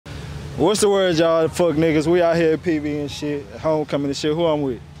What's the word, y'all? Fuck niggas. We out here at PV and shit, homecoming and shit. Who I'm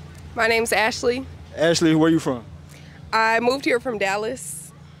with? My name's Ashley. Ashley, where you from? I moved here from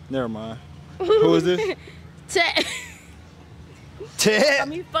Dallas. Never mind. Who is this? Ted.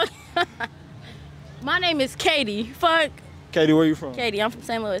 Ted? My name is Katie. Fuck. Katie, where you from? Katie, I'm from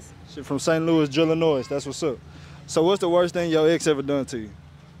St. Louis. Shit, from St. Louis, Illinois. That's what's up. So what's the worst thing your ex ever done to you?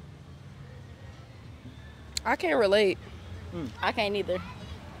 I can't relate. I can't either.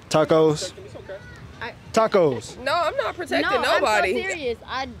 Tacos? Tacos. No, I'm not protecting No, nobody. I'm so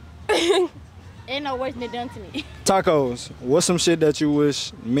serious. Ain't no worse than it done to me. Tacos. What's some shit that you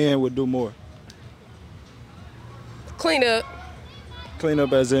wish men would do more? Clean up. Clean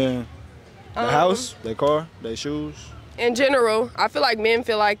up as in the house, their car, their shoes? In general, I feel like men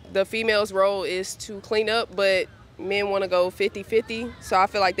feel like the female's role is to clean up, but men want to go 50-50. So I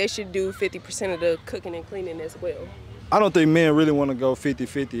feel like they should do 50% of the cooking and cleaning as well. I don't think men really want to go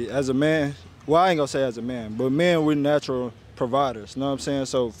 50-50. As a man, well, I ain't gonna say as a man, but men, we're natural providers, you know what I'm saying?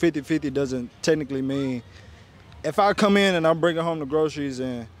 So 50-50 doesn't technically mean, if I come in and I'm bringing home the groceries,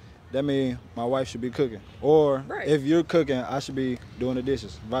 and that means my wife should be cooking. Or if you're cooking, I should be doing the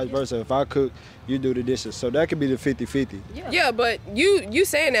dishes. Vice versa, if I cook, you do the dishes. So that could be the 50-50. Yeah, but you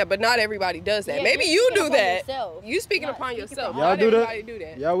saying that, but not everybody does that. Yeah, Maybe you do that. Yourself. You speaking upon yourself. Y'all Not do that? everybody do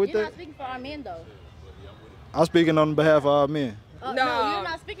that. Y'all with You're that? not speaking for our men, though. I'm speaking on behalf of our men. No, No. you're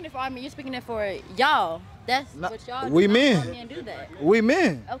not speaking it for our men. You're speaking it for y'all. That's what y'all do. We Not men. all men do that. We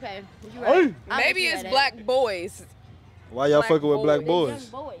men. Okay, you're right. Maybe it's black boys. Why y'all Black fucking with black boys.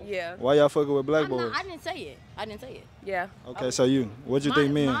 boys? Yeah. Why y'all fucking with black boys? I didn't say it. I didn't say it. Yeah. Okay, so you, what you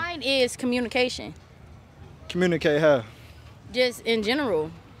think men? Mine is communication. Communicate how? Just in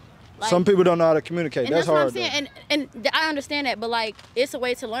general. Like, Some people don't know how to communicate. and That's what hard. I'm saying. And I understand that, but like, it's a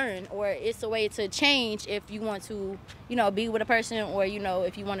way to learn, or it's a way to change if you want to, be with a person, or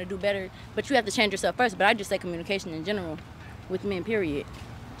if you want to do better. But you have to change yourself first. But I just say communication in general, with men. Period.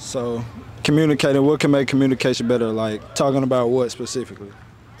 So, communicating. What can make communication better? Like talking about what specifically?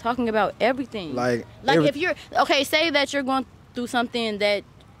 Talking about everything. Like if you're say that you're going through something that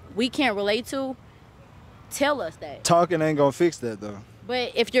we can't relate to, tell us that. Talking ain't gonna fix that though.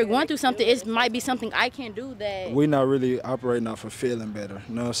 But if you're going through something, it might be something I can do that. We're not really operating off of feeling better.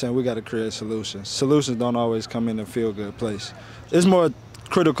 You know what I'm saying? We got to create solutions. Solutions don't always come in a feel-good place. It's more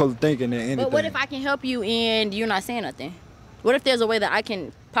critical thinking than anything. But what if I can help you and you're not saying nothing? What if there's a way that I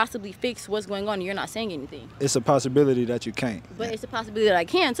can possibly fix what's going on and you're not saying anything? It's a possibility that you can't. But it's a possibility that I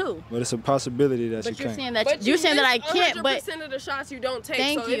can too. But it's a possibility that you But you're can't. saying that you're saying that I can't. But 100% of the shots you don't take.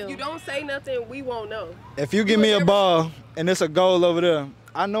 Thank so you. if you don't say nothing, we won't know. If you give me a ball and it's a goal over there,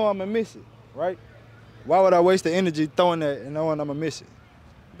 I know I'm gonna miss it, right? Why would I waste the energy throwing that and knowing I'm gonna miss it?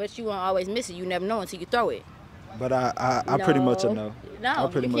 But you won't always miss it. You never know until you throw it. But I pretty much know. No, I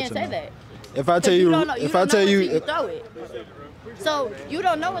pretty you much can't say know. that. If I tell you, if I tell you, throw it. So you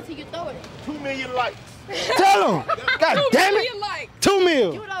don't know until you throw it. 2 million likes. tell him. God damn it. 2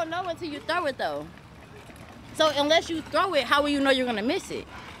 mil. You don't know until you throw it though. So unless you throw it, how will you know you're gonna miss it?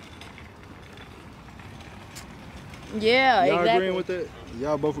 Yeah, Y'all exactly. agreeing with that?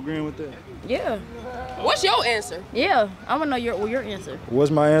 Y'all both agreeing with that? Yeah. What's your answer? Yeah, I wanna know your answer.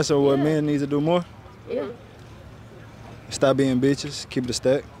 What's my answer? What men need to do more? Yeah. Stop being bitches. Keep it a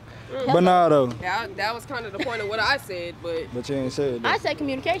stack. But nah, though. That was kind of the point of what I said, but you ain't said that. I say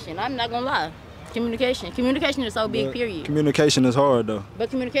communication. I'm not gonna lie. Communication. Communication is so big, period. Communication is hard, though. But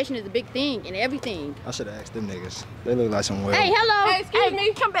communication is a big thing in everything. I should have asked them niggas. They look like some well. Hey, hello. Hey, excuse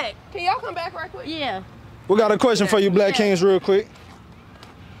me. Come back. Can y'all come back right quick? Yeah. We got a question for you, Black Kings, real quick.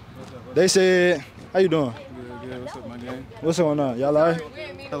 They said, how you doing? Good. What's up, my gang? What's going on? Y'all all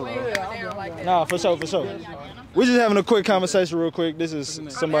right? Nah, for sure. We just having a quick conversation real quick. This is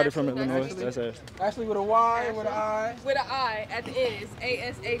somebody from Illinois. That's Ashley. Ashley with a Y, with an I. With an I at the end.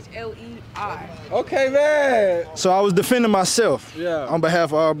 It's ASHLEI. Okay, man. So I was defending myself Yeah. on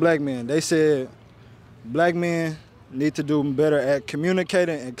behalf of all black men. They said black men need to do better at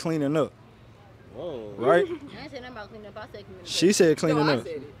communicating and cleaning up. Whoa. Right? I didn't say nothing about cleaning up. I said communication. She said cleaning No, I up.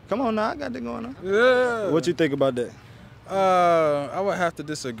 said it. Come on now, I got that going on. Yeah. What you think about that? I would have to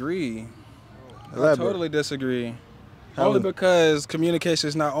disagree. I Elaborate. totally disagree. How Only is- because communication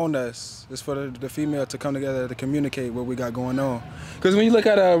is not on us. It's for the female to come together to communicate what we got going on. Because when you look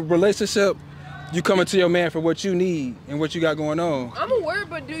at a relationship, you coming to your man for what you need and what you got going on. I'm aware,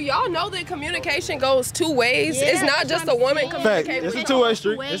 but do y'all know that communication goes two ways? Yeah, it's not that's just what a I'm woman saying. Fact, communicating it's with a y'all. two-way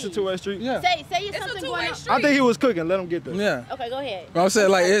street. It's a two-way street. Yeah. Say you It's a something two-way going on. street. I think he was cooking. Let him get there. Yeah. Okay, go ahead. But I'm saying,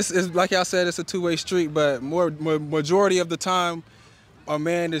 like, it's like y'all said, it's a two-way street, but more majority of the time, a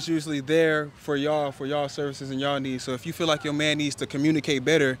man is usually there for y'all services and y'all needs. So if you feel like your man needs to communicate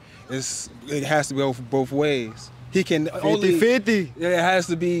better, it has to go both ways. He can 50-50. Yeah, it has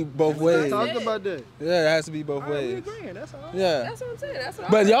to be both ways. Talk about that. Yeah, it has to be both ways. We agreeing, that's all. Yeah. That's what I'm saying. That's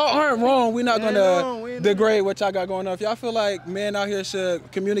what But y'all aren't wrong. We're not We gonna ain't degrade what y'all got going on. If y'all feel like men out here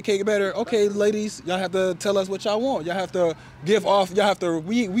should communicate better, okay, ladies, y'all have to tell us what y'all want. Y'all have to give off. Y'all have to.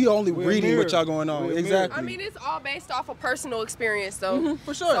 We only reading what y'all going on. Exactly. I mean, it's all based off of personal experience, though.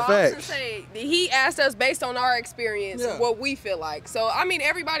 For sure. So I was gonna say, he asked us based on our experience, what we feel like. So I mean,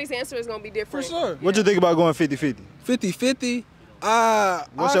 everybody's answer is gonna be different. For sure. What you think about going 50-50? 50-50.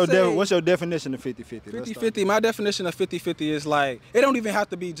 What's your definition of 50-50? 50-50. My definition of 50-50 is like, it don't even have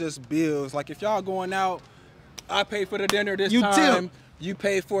to be just bills. Like if y'all going out, I pay for the dinner this time. Tip. You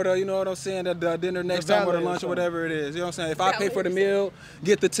pay for the, you know what I'm saying, the dinner next time or the lunch or whatever it is. You know what I'm saying? If I pay for the meal,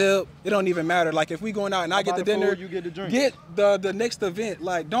 get the tip, it don't even matter. Like if we going out and I get the dinner, you get the drink. Get the next event.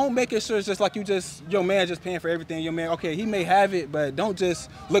 Like don't make it sure it's just like your man just paying for everything. Your man, okay, he may have it, but don't just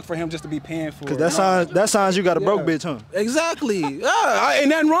look for him just to be paying for it. Because that sounds you got a broke bitch, huh? Exactly. Yeah, ain't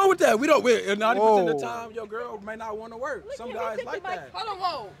nothing wrong with that. 90% of the time, your girl may not want to work. Some guys like that. Hold on,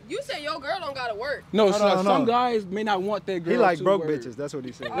 whoa. You said your girl don't gotta work. No, some guys may not want their girl. He like to broke work. bitches. That's what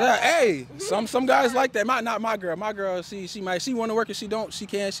he said. Yeah, hey, some guys like that. Not my girl. My girl, she want to work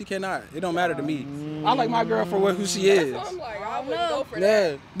and she cannot. It don't matter to me. I like my girl for who she is. I'm like, I wouldn't go for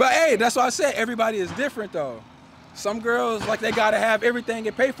that. But hey, that's why I said everybody is different though. Some girls like they gotta have everything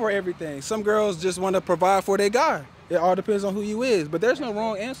and pay for everything. Some girls just want to provide for their guy. It all depends on who you is, but there's no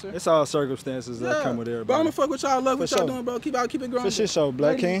wrong answer. It's all circumstances that come with everybody. But I'm gonna fuck with y'all. Love what y'all doing, bro. Keep it growing. For sure,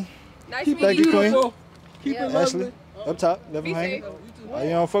 Black King. Nice Thank meeting you, Queen. Keep it Ashley, lovely. up top, left him hanging. Oh,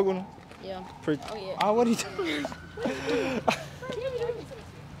 you don't fuck with him? Yeah. Oh, yeah. Oh, what are you doing?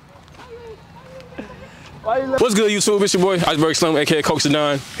 What's good, YouTube? It's your boy, Iceberg Slim, aka Coach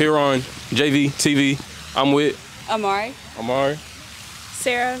Don, here on JV TV. I'm with Amari.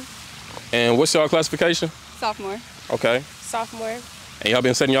 Sarah. And what's y'all classification? Sophomore. Okay. Sophomore. And y'all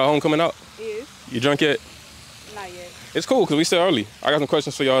been setting y'all homecoming out? Yes. You drunk yet? Not yet. It's cool, because we still early. I got some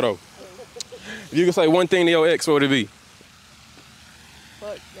questions for y'all, though. If you could say one thing to your ex, what would it be?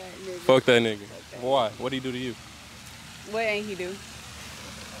 Fuck that nigga. Fuck that nigga. Why? What'd he do to you? What ain't he do?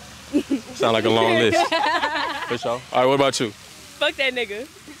 Sound like a long list. For sure. All right, what about you? Fuck that nigga.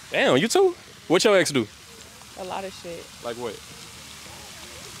 Damn, you too? What your ex do? A lot of shit. Like what?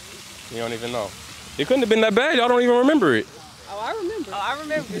 You don't even know. It couldn't have been that bad. Y'all don't even remember it. Oh, I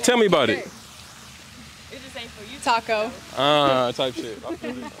remember. Tell me about it. It just ain't for you. Taco. Type shit. I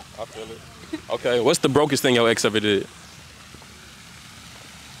feel it. Okay, what's the brokest thing your ex ever did?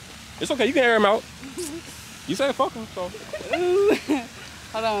 It's okay, you can air him out. You said fuck him, so.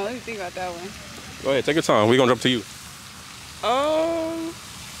 Hold on, let me think about that one. Go ahead, take your time. We're gonna jump to you.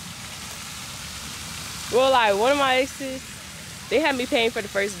 Well, like one of my exes, they had me paying for the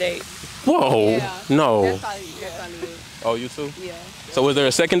first date. Whoa, Yeah. no. That's probably it. Oh, you too? Yeah. So was there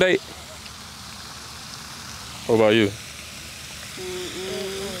a second date? What about you?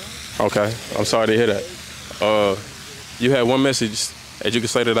 Okay, I'm sorry to hear that. You had one message that you could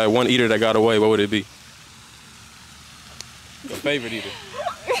say to that one eater that got away, what would it be? Your favorite eater.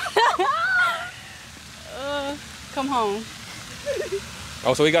 Come home.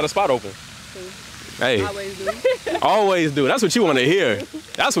 Oh, so he got a spot open. Hey, Always do. always do. That's what you want to hear.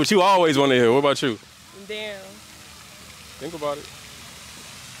 That's what you always want to hear. What about you? Damn. Think about it.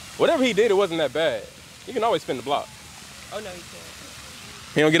 Whatever he did, it wasn't that bad. You can always spin the block. Oh no, you can't.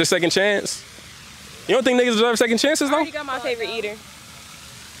 He don't get a second chance. You don't think niggas deserve second chances, I though? already got my favorite eater.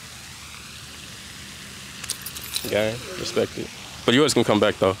 Okay, respect it. But yours can come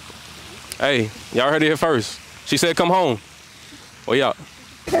back, though. Hey, y'all heard it here first. She said come home. Well, y'all.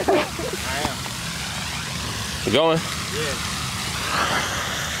 I am. You going? Yeah.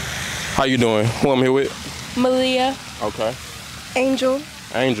 How you doing? Who I'm here with? Malia. Okay. Angel.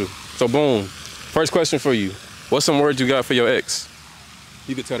 Angel. So, boom. First question for you. What's some words you got for your ex?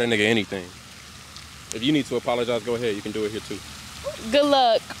 You could tell that nigga anything. If you need to apologize, go ahead. You can do it here, too. Good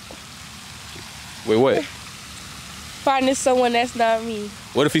luck Wait, what? finding someone that's not me.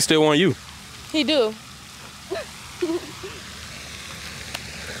 What if he still want you? He do.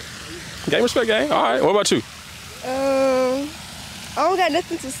 Gang respect, gang. All right. What about you? I don't got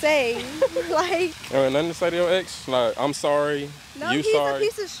nothing to say. Like, All right, nothing to say to your ex? Like, I'm sorry. no, You he's sorry. a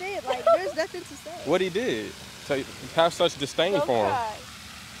piece of shit. Like, there's nothing to say. What he did? Have such disdain So for him. God.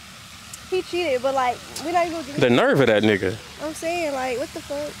 He cheated, but like, we're not even gonna get The nerve of that nigga. I'm saying, like, what the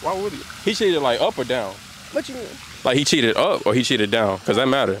fuck? Why would he? He cheated like up or down? What you mean? Like he cheated up or he cheated down? Cause that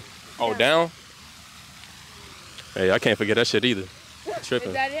matter. Oh, down? Hey, I can't forget that shit either. Tripping.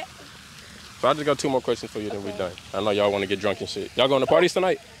 Is that it? So I just got 2 more questions for you, then we done. I know y'all want to get drunk and shit. Y'all going to parties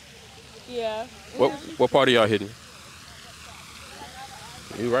tonight? Yeah. What party y'all hitting?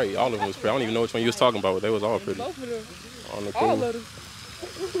 You right. All of them was pretty. I don't even know which one you was talking about. They was all pretty. Both of them. On the All cool. of them.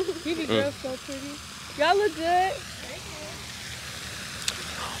 TV girls so pretty. Y'all look good.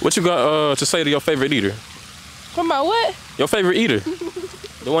 What you got to say to your favorite eater? Come on, what? Your favorite eater?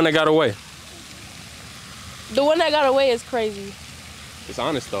 The one that got away. The one that got away is crazy. It's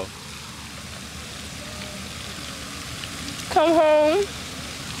honest though. Come home.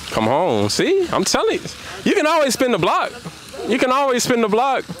 Come home. See? I'm telling you. You can always spin the block. You can always spin the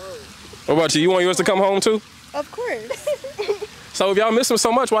block. What about you? You want yours to come home too? Of course. So if y'all miss them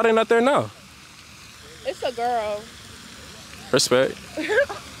so much, why they not there now? It's a girl. Respect.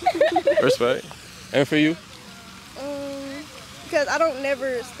 Respect. And for you? Because I don't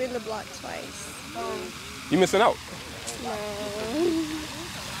never spin the block twice. You missing out. No.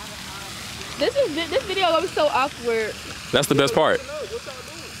 This video gonna be so awkward. That's the best part.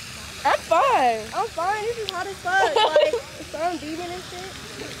 I'm fine. I'm fine. This is hot as fuck. Like, the sun beaming and shit.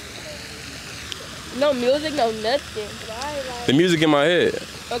 No music, no nothing. Right, like, The music in my head.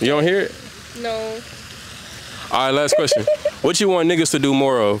 Okay. You don't hear it? No. All right, last question. What you want niggas to do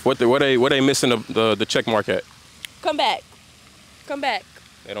more of? What they missing the check mark at? Come back. Come back.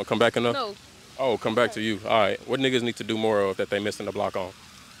 They don't come back enough? No. Oh, come back to you. All right. What niggas need to do more of that they missing the block on?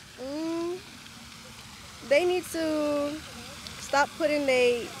 they need to stop putting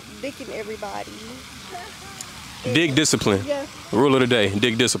their dick in everybody. Dig discipline. Yeah. Rule of the day.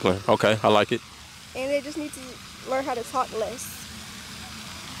 Dig discipline. Okay, I like it. And they just need to learn how to talk less.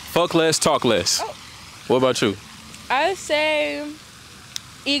 Fuck less, talk less. Oh. What about you? I say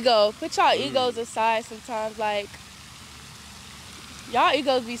ego. Put y'all egos aside sometimes. Like, y'all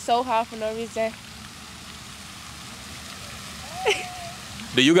egos be so high for no reason.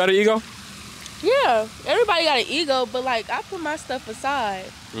 Do you got an ego? Yeah, everybody got an ego, but like, I put my stuff aside.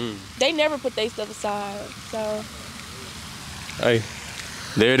 They never put their stuff aside, so. Hey,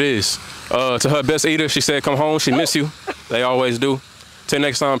 there it is. To her best eater, she said, come home, she miss you. They always do. Till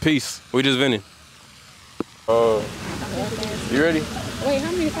next time, peace. We just venting. You ready? Wait,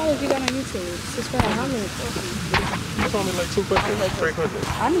 how many followers you got on YouTube? Subscribe. How many? It's only like 2 questions, 3 questions.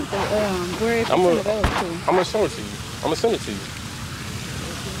 I need to where it's I'm gonna gonna go to. I'm gonna show it to you. I'm gonna send it to you.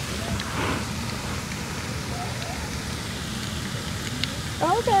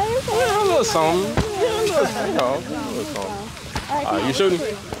 Okay. Yeah, a little something. Yeah, a little something. All right, you shooting?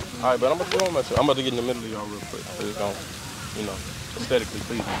 All right, but I'm about to get in the middle of y'all real quick. So it's gonna, you know, aesthetically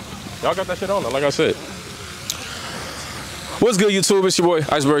pleasing. Y'all got that shit on there, like I said. What's good, YouTube? It's your boy,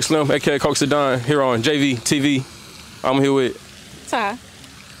 Iceberg Slim, aka Coke Sedan, here on JV TV. I'm here with Ty.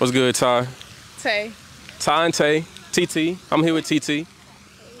 what's good, Ty? Tay. Ty and Tay, TT. I'm here with TT.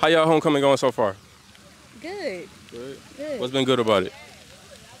 How y'all homecoming going so far? Good. Good. Good. What's been good about it?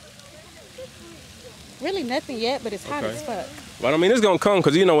 Really nothing yet, but it's hot Okay. as fuck. But I mean, it's gonna come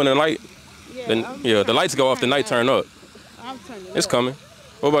because you know when the light, Yeah, the lights go off, the night turn up. I'm turning It's up. coming.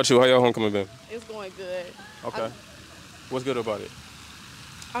 What about you? How y'all homecoming been? It's going good. Okay. What's good about it?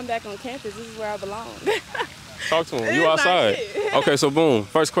 I'm back on campus. This is where I belong. Talk to him. It's You not outside. shit. Okay, so boom.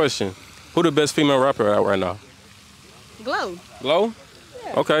 First question. Who the best female rapper out right now? Glow. Glow?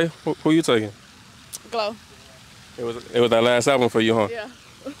 Yeah. Okay. Who you taking? Glow. It was that last album for you, huh? Yeah.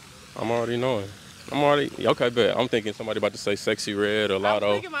 I'm already knowing. Okay, bet. I'm thinking somebody about to say Sexy Red or Lotto.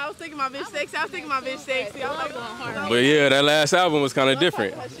 I was thinking my bitch sexy. I was thinking my bitch sexy. I was like, But yeah, that last album was kind of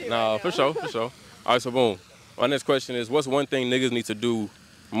different. Nah, for sure. All right, so boom. My next question is, what's one thing niggas need to do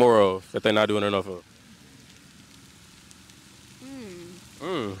more of that they're not doing enough of?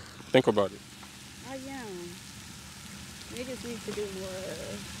 Think about it. I am. Niggas need to do more.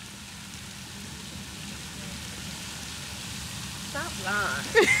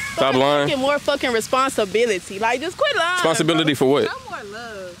 Stop lying. Get more fucking responsibility. Like, just quit lying. Responsibility for what? Show more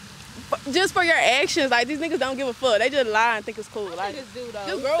love. Just for your actions. Like, these niggas don't give a fuck. They just lie and think it's cool. Like, Niggas do though.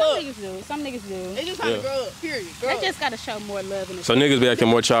 just grow Some up. niggas do. Some niggas do. They just trying Yeah. to grow up. Period. Grow They up. just gotta show more love in the So niggas be acting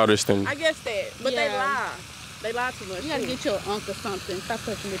more childish than. I guess that. But they Yeah. lie. They lie too much. You gotta too. get your unk or something. Stop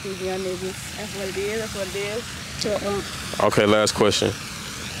fucking with these young niggas. That's what it is. That's what it is. Your unk. Okay, last question.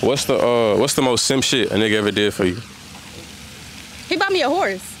 What's the most simp shit a nigga ever did for you? He bought me a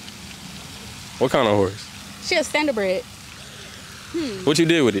horse. What kind of horse? She a standardbred. What you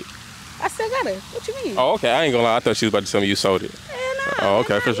did with it? I still got her. What you mean? Oh, okay. I ain't gonna lie. I thought she was about to tell me you sold it. Oh,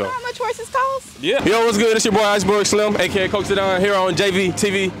 okay, for You sure. know how much horses cost? Yeah. Yo, what's good? It's your boy Iceberg Slim, aka Coke Sedan, here on JV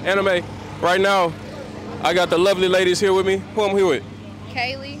TV Anime. Right now, I got the lovely ladies here with me. Who I'm here with?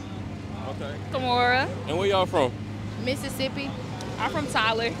 Kaylee, Okay. Kamora, And where y'all from? Mississippi. I'm from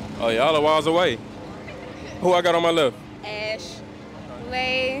Tyler. Oh, y'all are miles away. Who I got on my left? Ash.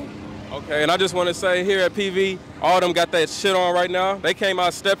 Lay. Okay, and I just want to say here at PV, all of them got that shit on right now. They came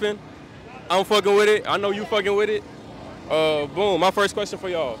out stepping. I'm fucking with it. I know you fucking with it. Boom, my first question for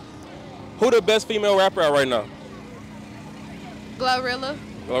y'all. Who the best female rapper out right now? Glorilla.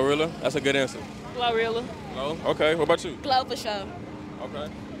 Glorilla? That's a good answer. Glorilla. Glow? Okay, what about you? Glow for sure. Okay.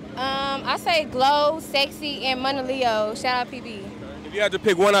 I say Glow, Sexy, and Money Leo. Shout out PB. If you had to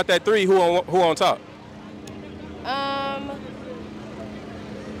pick one out that three, who on top?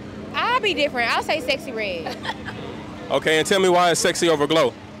 I'll be different. I'll say Sexy Red. Okay, and tell me why it's Sexy over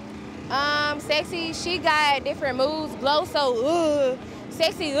Glow. Sexy, she got different moves. Glow so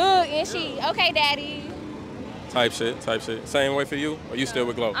sexy, and she okay, daddy. Type shit. Same way for you, or you still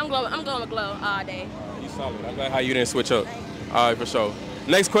with Glow? I'm going with Glow all day. You solid. I'm glad how you didn't switch up. All right, for sure.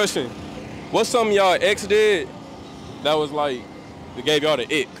 Next question. What's something y'all ex did that was like, that gave y'all the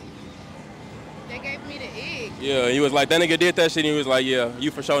ick? They gave me the ick. Yeah, he was like, that nigga did that shit, and he was like, yeah, you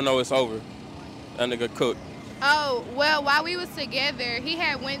for sure know it's over. That nigga cooked. Oh, well, while we was together, he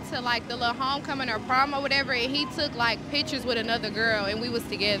had went to like the little homecoming or prom or whatever, and he took like pictures with another girl, and we was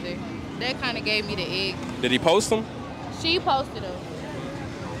together. That kind of gave me the ick. Did he post them? She posted them.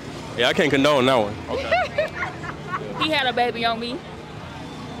 Yeah, I can't condone that one. Okay. He had a baby on me.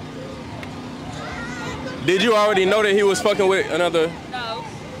 Did you already know that he was fucking with another?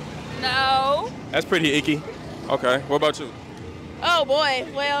 No. That's pretty icky. Okay, what about you? Oh boy,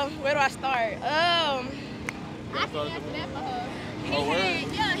 well, where do I start? I can answer that for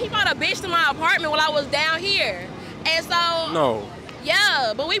her. He brought a bitch to my apartment while I was down here. And so. No.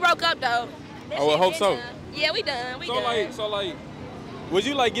 Yeah, but we broke up though. I would hope so. Yeah, we done. So like, was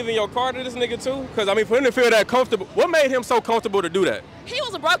you like giving your car to this nigga too? Cause I mean, for him to feel that comfortable, what made him so comfortable to do that? He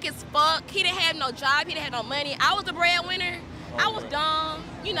was broke as fuck. He didn't have no job. He didn't have no money. I was the breadwinner. I was dumb.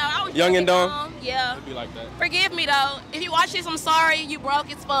 You know, I was young and dumb. Yeah. It'd be like that. Forgive me though. If you watch this, I'm sorry. You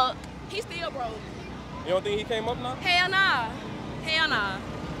broke as fuck. He still broke. You don't think he came up now? Hell nah. Hell nah.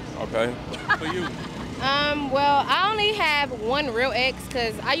 Okay. For you. Well, I only have one real ex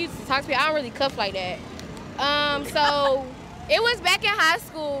because I used to talk to people. I don't really cuff like that. So it was back in high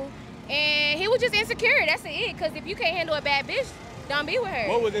school, and he was just insecure. That's it. Because if you can't handle a bad bitch, don't be with her.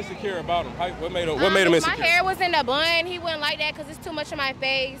 What was insecure about him? What made him insecure? My hair was in a bun. He wouldn't like that because it's too much on my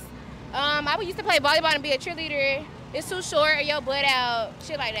face. I used to play volleyball and be a cheerleader. It's too short or your butt out.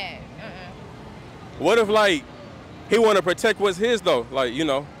 Shit like that. What if like he want to protect what's his though? Like, you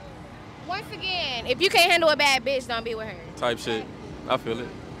know. Once again, if you can't handle a bad bitch, don't be with her. Type shit. I feel it.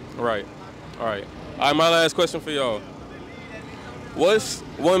 Right. All right. All right, my last question for y'all. What's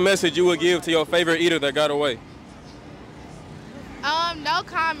one message you would give to your favorite eater that got away? No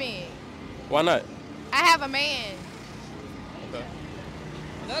comment. Why not? I have a man. Okay.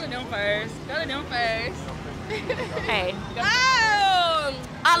 Go to them first. Hey.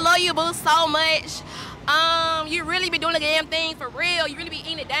 I love you, boo, so much. You really be doing the damn thing for real. You really be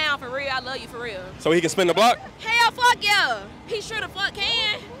eating it down for real. I love you for real. So he can spin the block? Hell, fuck yeah. He sure the fuck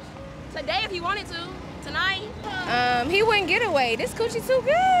can. Today if he wanted to. Tonight. He wouldn't get away. This coochie too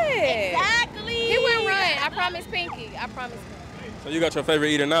good. Exactly. He wouldn't run. I promise Pinky. I promise. So you got your favorite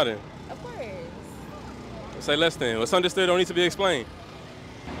eater now then? Of course. Say less than. What's understood don't need to be explained.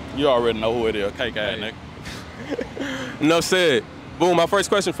 You already know who it is, cake ass nigga. Enough said. Boom, my first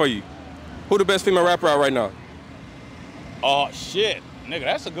question for you. Who the best female rapper out right now? Oh, shit. Nigga,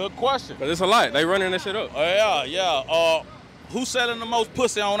 that's a good question. Cause it's a lot. They running that shit up. Yeah. Who's selling the most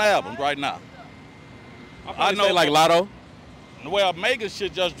pussy on albums right now? I know like Lotto. Well, Megan's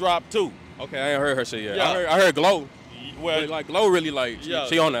shit just dropped too. Okay, I ain't heard her shit yet. Yeah. I heard Glow. Well, really, like Glow really like,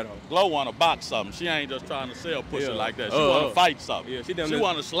 she on that hoe. Glow wanna box something. She ain't just trying to sell pussy like that. She wanna fight something. Yeah, she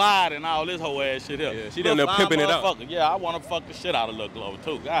wanna slide and all this whole ass shit here. Yeah, she done there pimping it out. Yeah, I wanna fuck the shit out of little Glow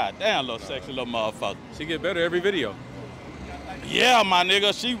too. God damn, little sexy little motherfucker. She get better every video. Yeah, my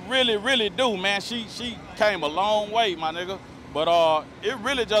nigga, she really do, man. She came a long way, my nigga. But it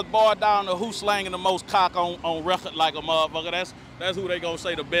really just boiled down to who's slanging the most cock on record like a motherfucker. That's who they gonna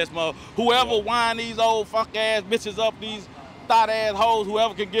say the best mother. Whoever wind these old fuck ass bitches up, these thought ass hoes,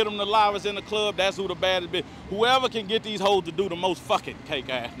 whoever can get them the livest in the club, that's who the baddest bitch. Whoever can get these hoes to do the most fucking cake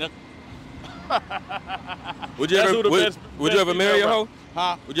ass. Would you ever marry a hoe?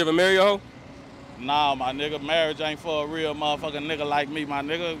 Huh? Would you ever marry a hoe? Nah, my nigga, marriage ain't for a real motherfucking nigga like me, my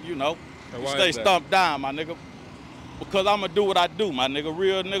nigga. You know, you stay stumped down, my nigga. Because I'ma do what I do, my nigga.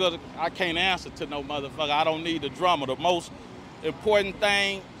 Real nigga, I can't answer to no motherfucker. I don't need the drama. The most important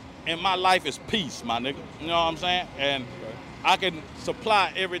thing in my life is peace, my nigga. You know what I'm saying? And I can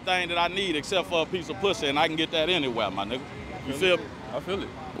supply everything that I need except for a piece of pussy, and I can get that anywhere, my nigga. You feel me? I feel it.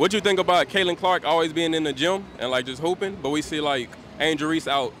 What you think about Caitlin Clark always being in the gym and like just hooping, but we see like Angel Reese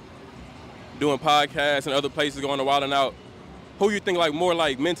out doing podcasts and other places going to Wild 'N Out? Who you think like more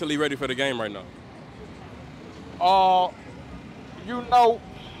like mentally ready for the game right now? You know,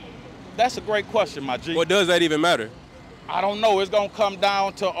 that's a great question, my G. Well, does that even matter? I don't know. It's gonna come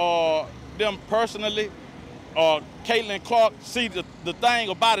down to them personally. Caitlin Clark, see, the thing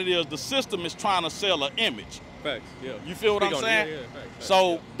about it is the system is trying to sell an image. Facts, yeah. You feel what I'm saying? Yeah, facts,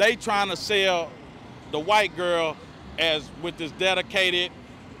 so they trying to sell the white girl as with this dedicated,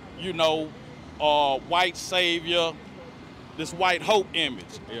 you know, white savior, this white hope image.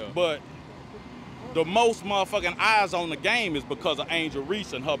 Yeah. But the most motherfucking eyes on the game is because of Angel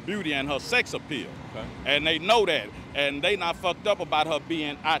Reese and her beauty and her sex appeal. Okay. And they know that. And they not fucked up about her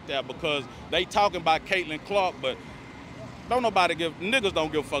being out there because they talking about Caitlin Clark, but niggas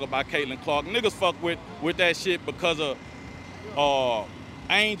don't give a fuck about Caitlin Clark. Niggas fuck with that shit because of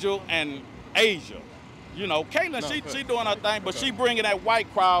Angel and Asia. You know, Caitlin, she doing her thing, but she bringing that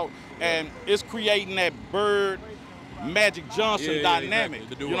white crowd and it's creating that Bird Magic Johnson dynamic.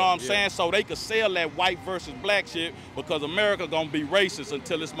 Exactly. You know what I'm saying? So they could sell that white versus black shit because America gonna be racist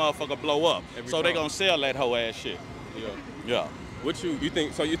until this motherfucker blow up. So they gonna sell that whole ass shit. Yeah. What you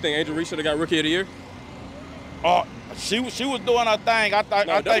think? So you think Angel Reese should have got Rookie of the Year? She was doing her thing. I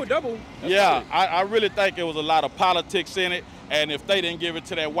think double. I really think it was a lot of politics in it. And if they didn't give it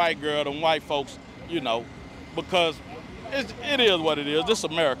to that white girl, them white folks, you know, because it is what it is. This is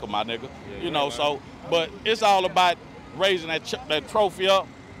America, my nigga. You know, so, but it's all about raising that trophy up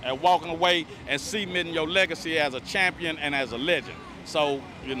and walking away and cementing your legacy as a champion and as a legend. So,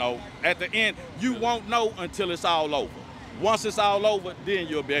 you know, at the end, you won't know until it's all over. Once it's all over, then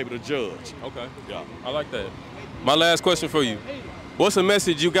you'll be able to judge. Okay. Yeah. I like that. My last question for you. What's a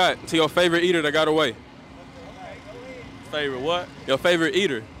message you got to your favorite eater that got away? Favorite what? Your favorite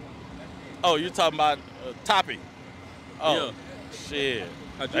eater. Oh, you talking about Toppy? Oh, yeah. Shit.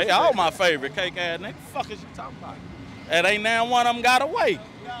 They all my favorite cake ass nigga. Fuck is you talking about? And ain't now one of them got away.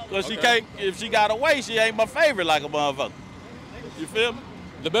 Cause if she got away, she ain't my favorite like a motherfucker. You feel me?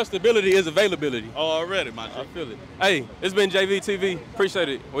 The best ability is availability. Already, my G. I feel it. Hey, it's been JVTV. Appreciate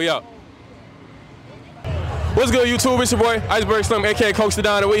it. We out. What's good, YouTube? It's your boy, Iceberg Slim, a.k.a. Coach the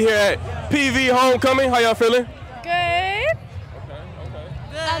Don, and we here at PV Homecoming. How y'all feeling? Good.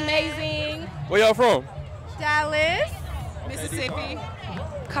 Good. Amazing. Where y'all from? Dallas. Mississippi.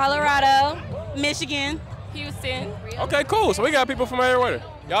 Colorado. Michigan. Houston. Okay, cool. So we got people from everywhere.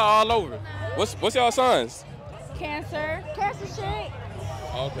 Y'all all over. What's y'all signs? Cancer. Cancer shit.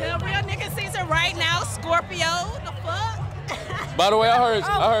 Okay. The real nigga season right now, Scorpio. The fuck? By the way, I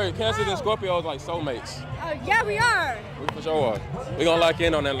heard Cancer and Scorpio is like soulmates. Yeah, we are. We for sure are. We gonna lock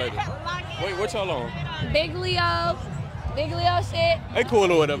in on that later. Wait, what y'all on? Big Leo. Big Leo shit. They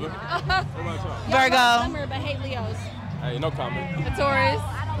cool or whatever. Virgo. Summer, but hate Leos. Hey, no comment. A Taurus.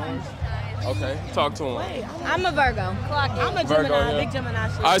 Okay, talk to him. I'm a Virgo. I'm a Virgo, Gemini. yeah. Big Gemini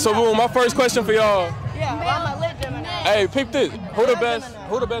shit. All right, so boom, my first question for y'all. Yeah, I'm a lit Gemini. Hey, peep this. Who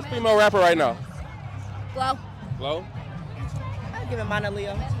the best female rapper right now? Glow. Glow? I'll give it mine a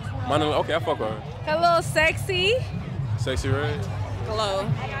Leo. Okay, I fuck with her. Hello, sexy. Sexy Red? Glow.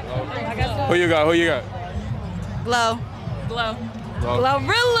 Who you got? Glow. Glow. Glow.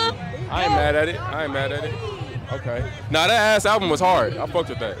 Glorilla. I ain't mad at it. Okay. Nah, that ass album was hard. I fucked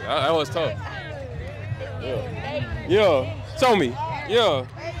with that. That was tough. Yeah. Show me. Yeah.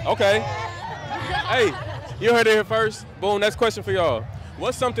 Okay. Hey, you heard it here first. Boom, next question for y'all.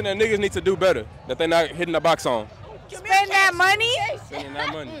 What's something that niggas need to do better that they not hitting the box on? Spend that money. Spending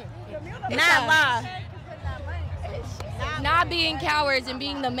that money. Not lie. Not being cowards and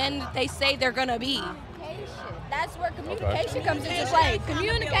being the men that they say they're gonna be. That's where communication comes into play.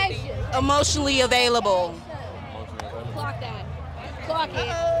 Communication. Emotionally available. Clock that. Clock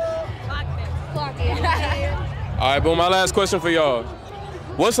it. Clock it. All right, boom, my last question for y'all.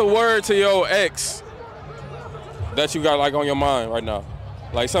 What's a word to your ex that you got like on your mind right now?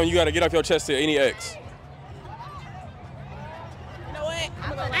 Like something you gotta get off your chest to any ex. You know what?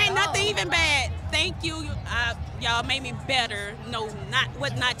 Ain't nothing even bad. Thank you. Y'all made me better. Know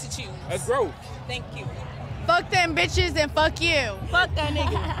what not to choose. That's growth. Thank you. Fuck them bitches and fuck you. Fuck that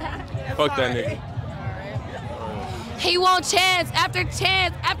nigga. Fuck that nigga. He want chance after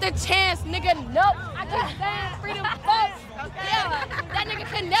chance after chance, nigga. Nope. I keep saying freedom folks. Yeah, that nigga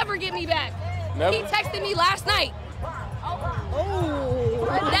could never get me back. Never? He texted me last night. Oh.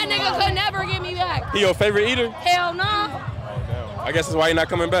 That nigga could never get me back. He your favorite eater? Hell no. I guess that's why you're not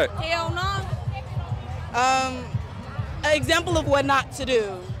coming back. Hell no. An example of what not to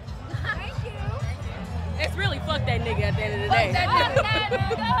do. It's really fuck that nigga at the end of the day.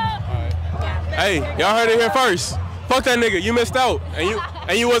 Hey, y'all heard it here first. Fuck that nigga. You missed out,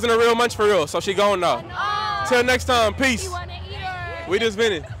 and you wasn't a real munch for real. So she gone now. Till next time, peace. We just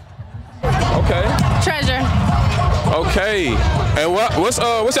finished. Okay. Treasure. Okay. And what's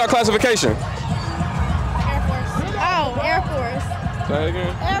y'all classification? Air Force. Oh, Air Force. Say it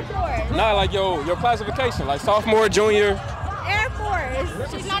again. Air Force. Nah, like your classification, like sophomore, junior. Air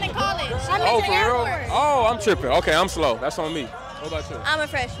Force. She's not in college. Oh, for real? Oh, I'm tripping. Okay, I'm slow. That's on me. What about you? I'm a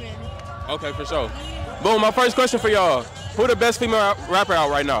freshman. Okay, for sure. Boom, my first question for y'all. Who the best female rapper out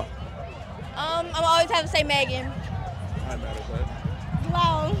right now? I'm always have to say Megan. I ain't mad at that.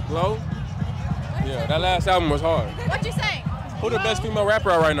 Glow. Glow? Yeah, that last album was hard. What you say? Who the best female rapper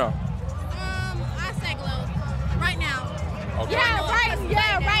out right now? I say Glow. Right now. Okay. Right now.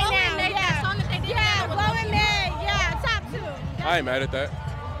 Yeah, Glow and Meg. Yeah, top 2. I ain't mad at that.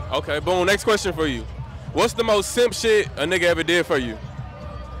 Okay, boom, next question for you. What's the most simp shit a nigga ever did for you?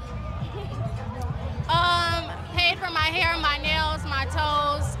 Paid for my hair, my nails, my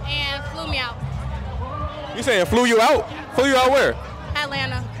toes, and flew me out. You saying flew you out? Flew you out where?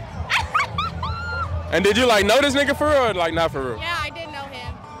 Atlanta. And did you like know this nigga for real or like not for real? Yeah, I did know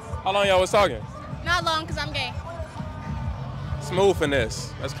him. How long y'all was talking? Not long, because I'm gay. Smooth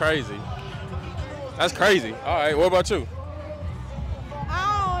finesse. That's crazy. That's crazy. All right, what about you?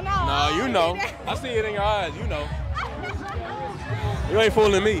 I don't know. Nah, you know. I see it in your eyes, you know. You ain't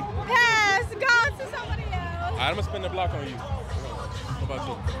fooling me. Yes, go to somebody else. I'm gonna spin the block on you. What about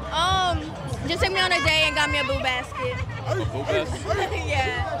you? Just took me on a date and got me a boo basket. Boo basket?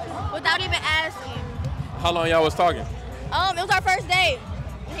 Yeah, without even asking. How long y'all was talking? It was our first date.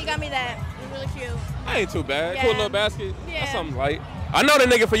 He got me that. It was really cute. That ain't too bad. Yeah. Cool little basket. Yeah. That's something light. I know the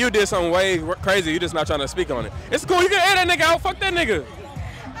nigga for you did something way crazy. You just not trying to speak on it. It's cool. You can air that nigga out. Fuck that nigga.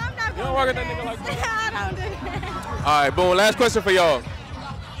 I'm not You don't walk at that nigga like that. I don't do that. All right, boom. Last question for y'all.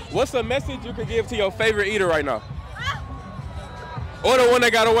 What's a message you could give to your favorite eater right now? Or the one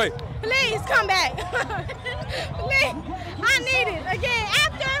that got away? Please come back. Please. I need it. Again,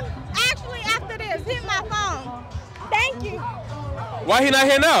 after this, hit my phone. Thank you. Why he not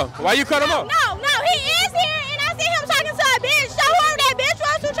here now? Why you cut him off? No, he is here, and I see him talking to a bitch. So whoever that bitch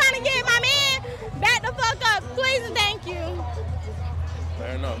was who trying to get my man back the fuck up. Please and thank you.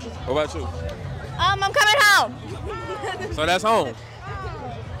 Fair enough. What about you? I'm coming home. So that's home.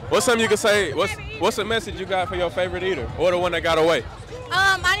 What's something you could say? What's a message you got for your favorite eater or the one that got away?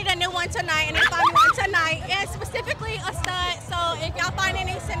 I need a new one tonight, and they found me one tonight, and specifically a stud. So if y'all find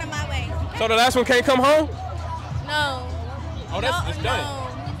any, send them my way. So the last one can't come home? No. Oh, it's done. No.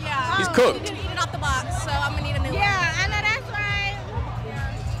 Yeah. He's cooked. You didn't eat it off the box, so I'm gonna need a new one. Yeah, I know that's right.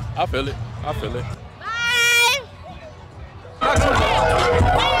 I feel it. I feel it.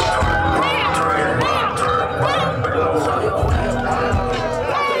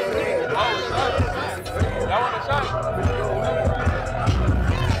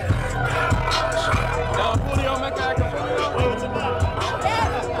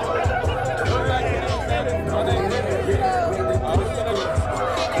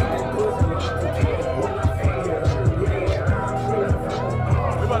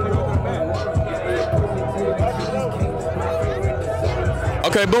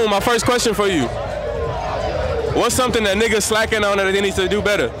 Okay, boom, my first question for you. What's something that niggas slacking on that they need to do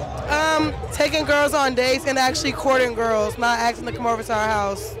better? Taking girls on dates and actually courting girls, not asking to come over to our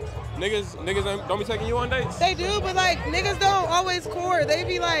house. Niggas don't be taking you on dates? They do, but like niggas don't always court. They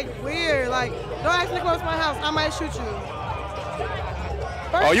be like weird. Like, don't ask me to come over to my house, I might shoot you.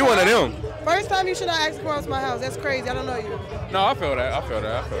 Oh, you one of them? First time you should not ask to come over to my house. That's crazy. I don't know you. No, I feel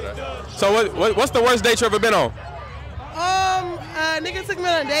that. So what's the worst date you ever been on? Nigga took me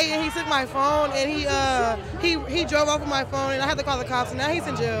on a date and he took my phone and he drove off with my phone and I had to call the cops and now he's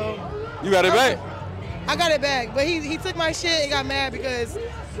in jail. You got it back? I got it back, but he took my shit and got mad because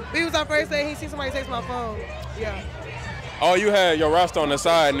we was our first date and he seen somebody take my phone. Yeah. Oh, you had your roster on the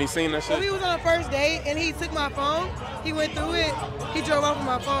side and he seen that shit? So we was on a first date and he took my phone, he went through it, he drove off with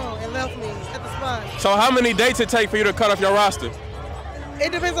my phone and left me at the spot. So how many dates it take for you to cut off your roster?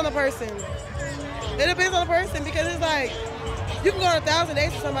 It depends on the person. It depends on the person because it's like, you can go on 1,000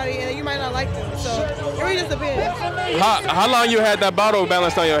 dates with somebody and you might not like them. So it really just depends. How long you had that bottle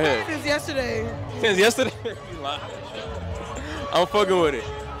balanced on your head? Since yesterday. Since yesterday? You lying. I'm fucking with it.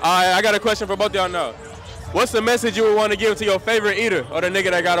 All right, I got a question for both y'all now. What's the message you would want to give to your favorite eater or the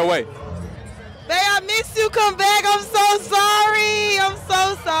nigga that got away? Babe, I miss you. Come back. I'm so sorry. I'm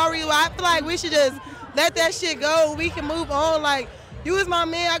so sorry. I feel like we should just let that shit go. We can move on. Like, you was my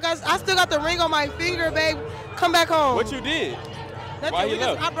man. I still got the ring on my finger, babe. Come back home. What you did? Nothing. Why you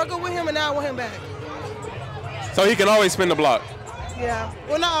left? I broke up with him and now I want him back. So he can always spin the block. Yeah.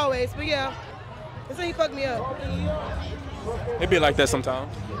 Well, not always, but yeah. Until he fucked me up. It be like that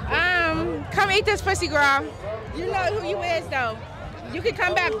sometimes. Come eat this pussy, girl. You know who you is, though. You can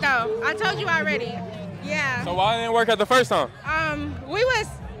come back, though. I told you already. Yeah. So why it didn't work out the first time?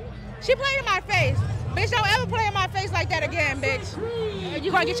 She played in my face. Bitch, don't ever play in my face like that again, bitch.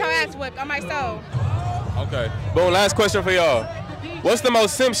 You gonna get your ass whipped on my soul. Okay. Boom, last question for y'all. What's the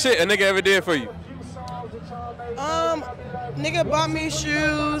most simp shit a nigga ever did for you? Nigga bought me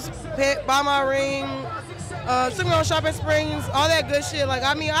shoes, bought my ring, took me on shopping sprees, all that good shit. Like,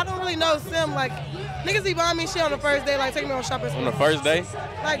 I mean, I don't really know sim. Like, niggas be buying me shit on the first day, like, take me on shopping sprees. On the first day?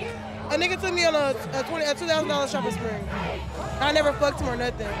 Like, a nigga took me on a $2,000 shopping spree. I never fucked him or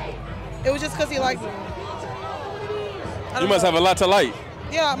nothing. It was just because he liked me. You must have a lot to like.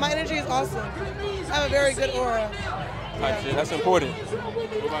 Yeah, my energy is awesome. I have a very good aura. Shit, that's important.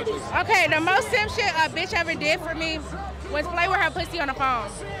 What about you? Okay, the most simp shit a bitch ever did for me was play with her pussy on the phone.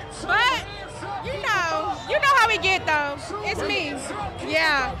 But, you know how we get though. It's me.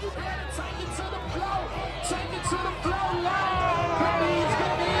 Yeah.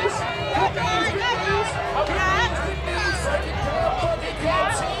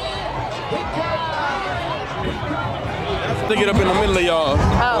 To get up in the middle of y'all,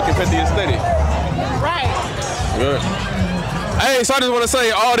 looking at the aesthetic. Right. Good. Hey, so I just want to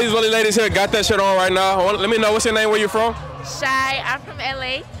say, all these lovely ladies here got that shit on right now. Let me know, what's your name, where you from? Shy, I'm from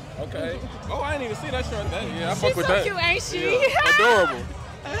LA. Okay. Oh, I didn't even see that shirt. Yeah, I fuck with that. She's so cute, ain't she? Yeah. Adorable.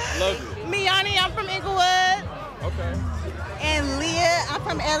 Love you. Miani, I'm from Inglewood. Okay. And Leah, I'm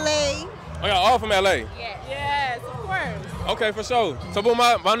from LA. Oh, y'all all from LA? Yes, of course. Okay, for sure. So, boom,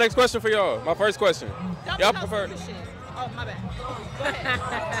 my next question for y'all, my first question. Y'all prefer... Oh, my bad. Go ahead.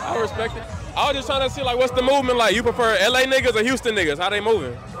 I respect it. I was just trying to see, like, what's the movement like? You prefer LA niggas or Houston niggas? How they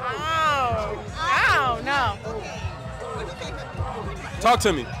moving? Oh, I don't know. Talk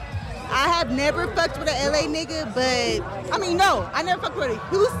to me. I have never fucked with an LA nigga, but, I never fucked with a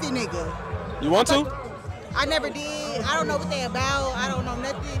Houston nigga. You want to? I never did. I don't know what they about. I don't know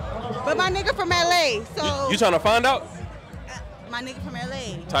nothing. But my nigga from LA, so. You trying to find out? My nigga from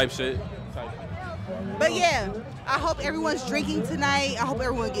LA. Type shit. But yeah, I hope everyone's drinking tonight. I hope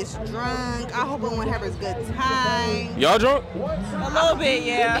everyone gets drunk. I hope everyone has a good time. Y'all drunk? A little bit,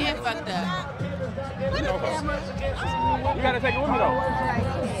 yeah. Getting fucked up. You gotta take it with me though.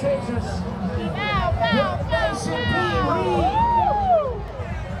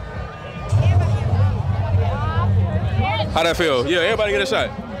 How that feel? Yeah, everybody get a shot.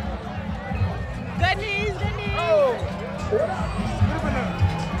 Good knees, good knees.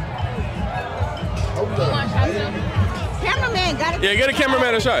 Cameraman got it. Yeah, get a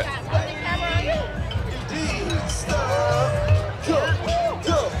cameraman a shot.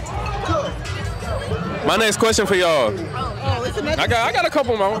 My next question for y'all. I got a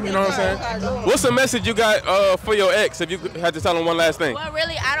couple more, you know what I'm saying? What's the message you got for your ex, if you had to tell him one last thing? Well,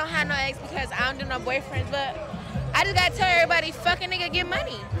 really, I don't have no ex because I don't do no boyfriends, but I just gotta tell everybody, fucking nigga get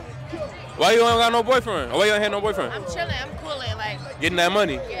money. Why you don't got no boyfriend? Or why you don't have no boyfriend? I'm chilling, I'm cooling, like. Getting that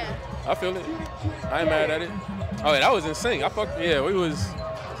money? Yeah. I feel it. I ain't mad at it. Oh, yeah, that was insane. We was.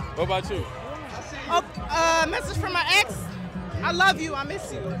 What about you? Message from my ex. I love you. I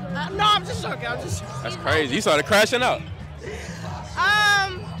miss you. No, I'm just joking. That's crazy. You started crashing out.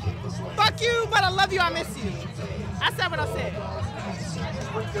 Fuck you, but I love you. I miss you. I said what I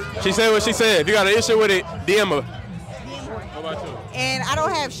said. She said what she said. If you got an issue with it, DM her. What about you? And I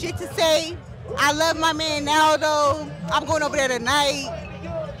don't have shit to say. I love my man now, though. I'm going over there tonight.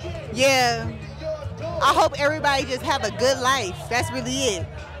 Yeah. I hope everybody just have a good life. That's really it.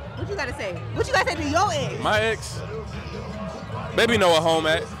 What you gotta say? What you gotta say to your ex? My ex? Baby know where home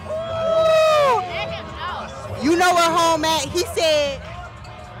at. You know where home at? He said,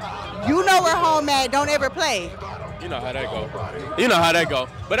 you know where home at, don't ever play. You know how that go. You know how that go.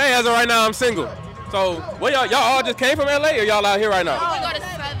 But hey, as of right now, I'm single. So, what y'all all just came from LA or y'all out here right now? We go to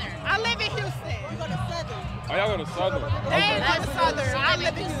Southern. I live in Houston. We go to Southern. Oh, y'all go to Southern? They go to Southern. I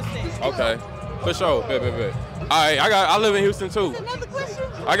live in Houston. Okay. For sure. Bet. All right, I live in Houston too. Another question?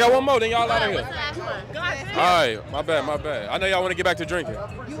 I got one more, then y'all out of here. Go ahead. All right, my bad. I know y'all want to get back to drinking.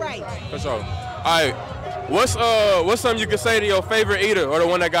 You right. For sure. All right, what's something you can say to your favorite eater or the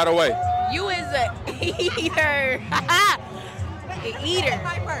one that got away? You is a eater. An eater.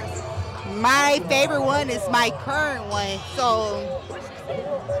 My favorite one is my current one, so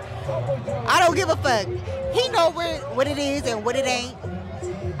I don't give a fuck. He know what it is and what it ain't.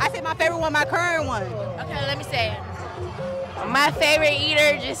 I said my favorite one, my current one. Okay, let me say it. My favorite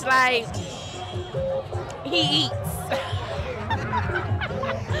eater, just like, he eats.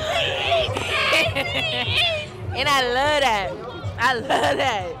 And I love that. I love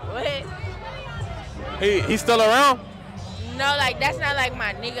that. What? He's still around? No, like that's not like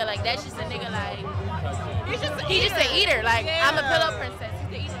my nigga. Like that's just a nigga. Like he's just an eater. Like I'm a pillow princess.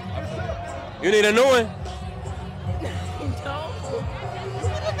 He's an eater. You need a new one?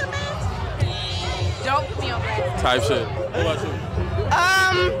 Don't put me on blast. Type shit. What about you?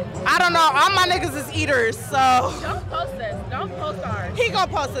 I don't know. All my niggas is eaters, so. Don't post us. Don't post ours. He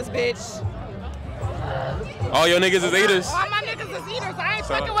gonna post us, bitch. All your niggas is eaters? All my niggas is eaters. I ain't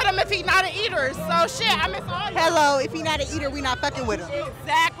fucking with him if he not an eater. So shit, I miss all y'all. Hello, if he not an eater, we not fucking with him.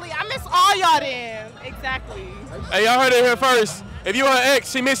 Exactly. I miss all y'all then. Exactly. Hey, y'all heard it here first. If you her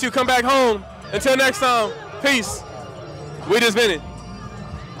ex, she miss you, come back home. Until next time, peace. We just been it.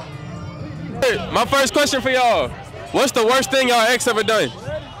 My first question for y'all. What's the worst thing y'all ex ever done?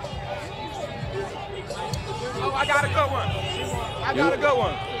 Oh, I got a good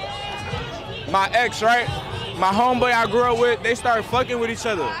one. My ex, right? My homeboy I grew up with, they started fucking with each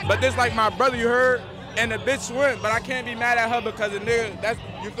other. But this like my brother, you heard? And the bitch went, but I can't be mad at her because the nigga, that's,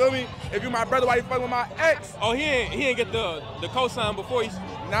 you feel me? If you my brother, why you fucking with my ex? Oh, he ain't get the cosign before he...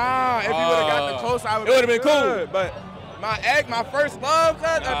 Nah, if he would've got the cosign, it would've been good. cool. But my ex, my first love, cuz,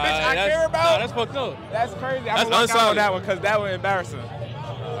 a bitch I care about. Nah, that's fucked up. That's crazy. That's I'm gonna work out on unsolid. that one because that was embarrassing.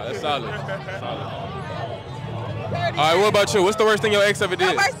 That's solid. All right, what about you? What's the worst thing your ex ever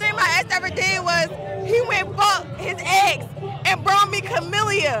did? The worst thing my ex ever did was he went fuck his ex and brought me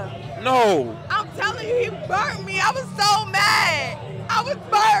camellia. No. I'm telling you, he burnt me. I was so mad. I was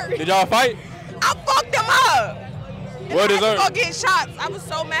burnt. Did y'all fight? I fucked him up. What I is had to her? go get shots. I was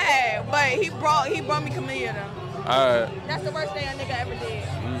so mad, but he brought me camellia though. All right. That's the worst thing a nigga ever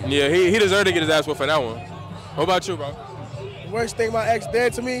did. Yeah, he deserved to get his ass whooped for that one. What about you, bro? The worst thing my ex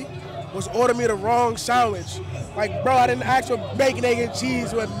did to me was order me the wrong sandwich. Like, bro, I didn't ask for bacon, egg, and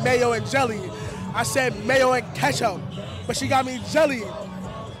cheese with mayo and jelly. I said mayo and ketchup, but she got me jelly.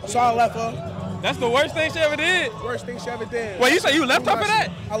 So I left her. That's the worst thing she ever did? Worst thing she ever did. Wait, you say you left her for that?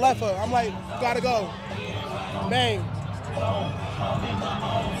 I left her. I'm like, gotta go. Bang.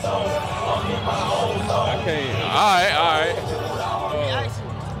 I can't. All right.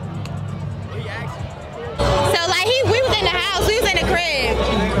 So like we was in the house, we was in the crib,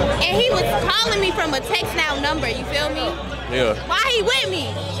 and he was calling me from a text now number, you feel me? Yeah. Why he with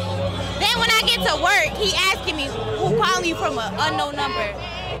me? Then when I get to work, he asking me who calling you from an unknown number.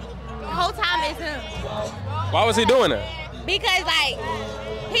 The whole time it's him. Why was he doing that? Because like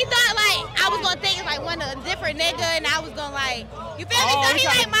he thought like I was gonna think it's like one of a different nigga, and I was gonna like, you feel me? So he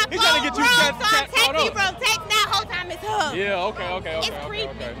like my phone wrong, so I'm texting you from text now. Whole time it's him. Yeah. Okay. It's creepy.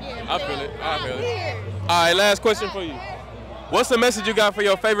 Okay. Yeah, I feel it. All right, last question for you. What's the message you got for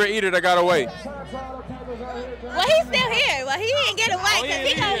your favorite eater that got away? Well, he's still here. Well, he didn't get away because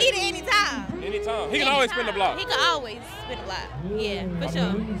he gonna eat it anytime. Anytime. He can always spin the block. He can always spin the block. Yeah, for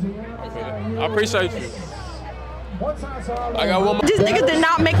sure. I appreciate you. I got one more. This nigga did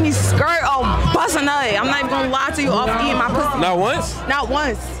not make me skirt or bust a nut. I'm not even gonna lie to you off eating my pussy. Not once? Not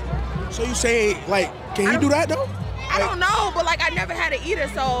once. So you say, like, can he do that though? I don't know, but like I never had an eater,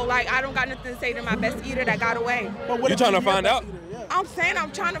 so like I don't got nothing to say to my best eater that got away. You trying to find out? I'm saying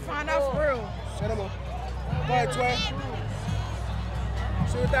I'm trying to find out for real. Shut him up. Go ahead, Twin.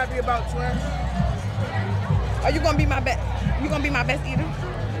 See what that be about, Twin. Are you gonna be my best? You gonna be my best eater?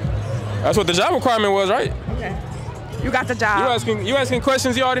 That's what the job requirement was, right? Okay. You got the job. You asking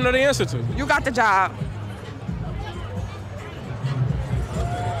questions you already know the answer to. You got the job.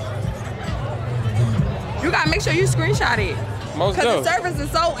 You gotta make sure you screenshot it. Most Cause the def. service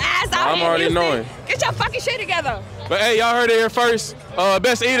is so ass out I'm here. already Houston. knowing. Get your fucking shit together. But hey, y'all heard it here first.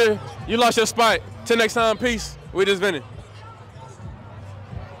 Best eater, you lost your spot. Till next time, peace. We just been it.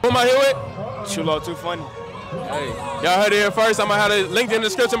 Who am I here with? Chulo, too funny. Hey, y'all heard it here first. I'm gonna have the link in the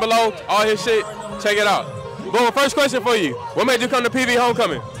description below. All his shit. Check it out. Boom, first question for you. What made you come to PV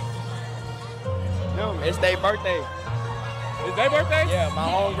Homecoming? It's their birthday. It's their birthday? Yeah, my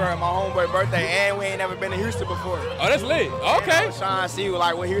homeboy birthday, and we ain't never been to Houston before. Oh, that's lit. Okay. I was trying to see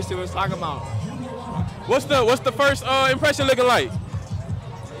like what Houston was talking about. What's the first impression looking like?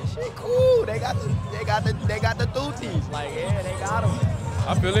 Shit, cool. They got the tooties. Like yeah, they got them.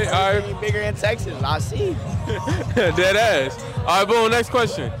 I feel it. All right. Bigger in Texas. I see. Dead ass. All right, boom. Next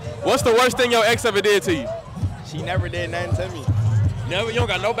question. What's the worst thing your ex ever did to you? She never did nothing to me. Never? You don't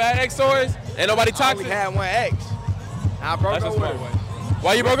got no bad ex stories? Ain't nobody toxic? I only had one ex. I broke up with her.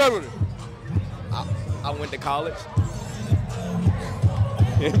 Why you broke up with her? I went to college.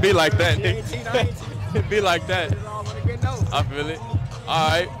 It be like that. She ain't cheat, I ain't cheat. It be like that. I feel it. All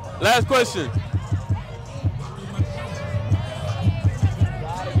right. Last question.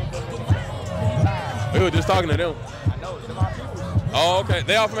 We were just talking to them. I know, they're my people. Oh, okay.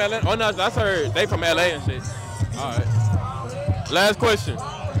 They all from Atlanta? Oh, no, that's heard. They from LA and shit. All right. Last question.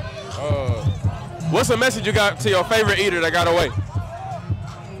 What's the message you got to your favorite eater that got away?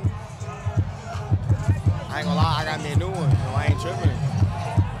 I ain't gonna lie, I got me a new one, so I ain't tripping.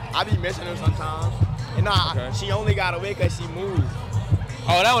 I be missing her sometimes. And nah, she only got away because she moved. Oh,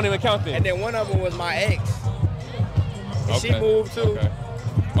 that don't even count then. And then one of them was my ex. And she moved too.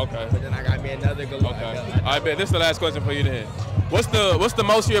 Okay. But then I got me another good one. Okay. I bet this is the last question for you then. What's the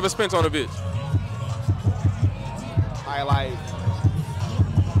most you ever spent on a bitch? I like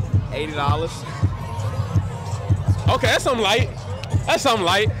 $80. Okay, that's something light. That's something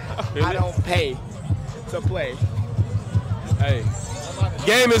light. I don't pay to play. Hey,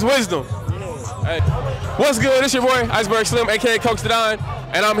 game is wisdom. Hey, what's good? It's your boy Iceberg Slim, aka Coke Stadon,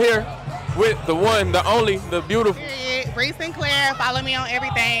 and I'm here with the one, the only, the beautiful. Bree Sinclair. Follow me on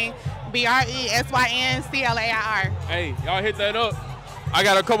everything. BRESYNCLAIR. Hey, y'all hit that up. I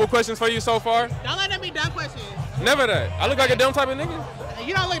got a couple questions for you so far. Don't let them be dumb questions. Never that. I look like a dumb type of nigga.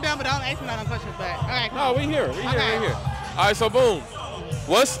 You don't look dumb, but don't ask me no dumb questions. But all right. No, we here. We here. All right, so boom.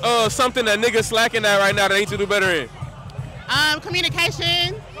 What's something that niggas slacking at right now that they need to do better in?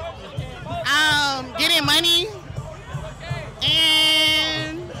 Communication. Getting money.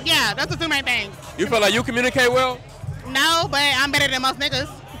 And yeah, those are the two main things. You feel like you communicate well? No, but I'm better than most niggas.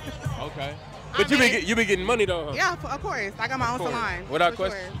 Okay. But you be getting money though, huh? Yeah, of course. I got my own salon. Without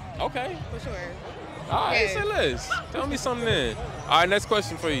question. Sure. Okay. For sure. All right, say less. Tell me something then. All right, next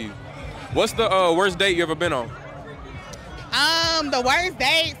question for you. What's the worst date you ever been on? The worst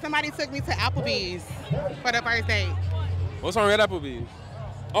date, somebody took me to Applebee's for the first date. What's wrong with Applebee's?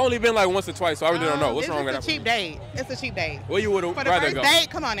 I only been like once or twice, so I really don't know. What's wrong with Applebee's? It's a cheap date. Where you would rather go? For the first date,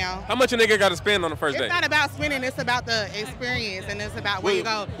 come on now. How much a nigga got to spend on the first date? It's not about spending, it's about the experience, and it's about where you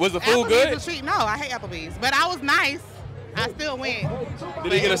go. Was the food good? No, I hate Applebee's, but I was nice. I still went.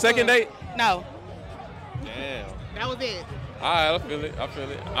 Did he get a second date? No. Damn. That was it. All right, I feel it.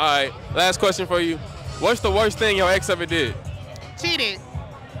 All right, last question for you. What's the worst thing your ex ever did? Cheated.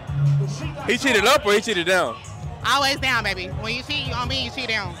 He cheated up or he cheated down? Always down, baby. When you cheat on me, you cheat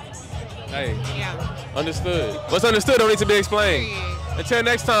down. Hey. Yeah. Understood. What's understood don't need to be explained. Until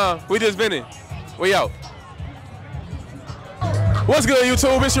next time, we just venting. We out. What's good,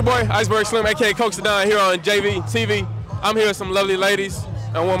 YouTube? It's your boy, Iceberg Slim, aka Coke Stadon, here on JV TV. I'm here with some lovely ladies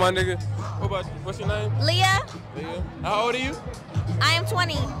and one of my nigga. What's your name? Leah. Leah. How old are you? I am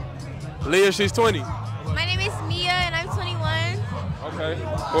 20. Leah, she's 20. My name is Mia and I'm 21. Okay.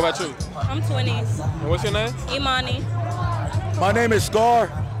 What about you? I'm 20. And what's your name? Imani. My name is Scar.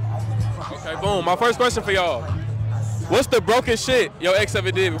 Okay, boom. My first question for y'all. What's the brokest shit your ex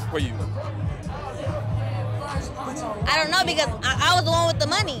ever did for you? I don't know because I was the one with the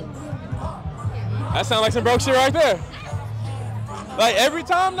money. That sounds like some broke shit right there. Like every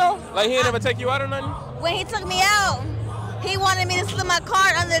time though? Like he ain't never take you out or nothing? When he took me out, he wanted me to slip my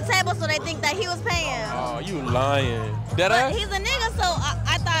card under the table so they think that he was paying. Oh, you lying. Dead ass? He's a nigga, so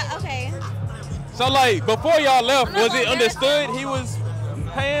I thought, okay. So like before y'all left, was it understood he was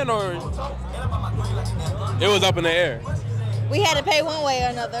paying or it was up in the air? We had to pay one way or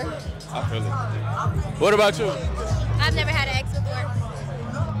another. I feel it. What about you? I've never had an ex before.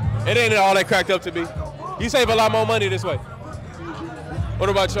 It ain't all that cracked up to be. You save a lot more money this way. What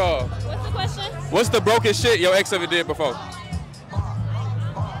about y'all? What's the question? What's the brokest shit your ex ever did before?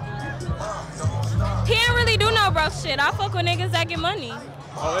 He ain't really do no broke shit. I fuck with niggas that get money.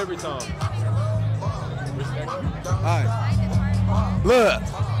 Oh, every time. Alright. Look,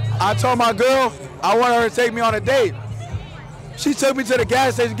 I told my girl I want her to take me on a date. She took me to the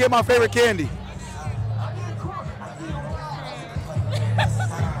gas station to get my favorite candy.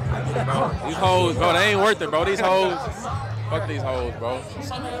 These hoes, bro, they ain't worth it, bro. These hoes, fuck these hoes, bro.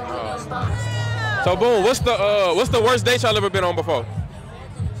 So boom, what's the worst date y'all ever been on before?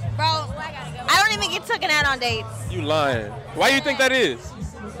 Bro, I don't even get taken out on dates. You lying. Why you think that is?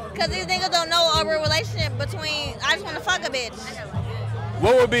 Because these niggas don't know a real relationship between, I just want to fuck a bitch.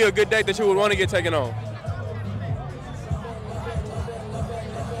 What would be a good date that you would want to get taken on?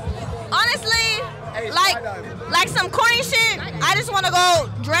 Honestly, like some corny shit, I just want to go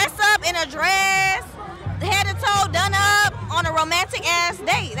dress up in a dress, head to toe, done up, on a romantic ass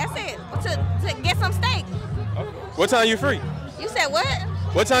date. That's it. To get some steak. What time you free? You said what?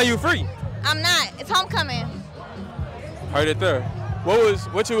 What time you free? I'm not. It's homecoming. Heard it there.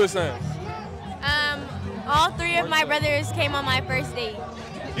 What you was saying? All three of my brothers came on my first date.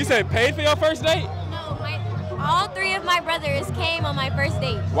 You said paid for your first date? No, all three of my brothers came on my first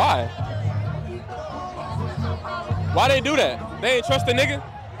date. Why? Why they do that? They ain't trust the nigga?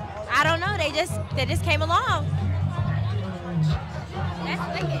 I don't know. They just came along.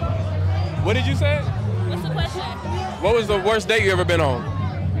 That's wicked. What did you say? What's the question? What was the worst date you ever been on?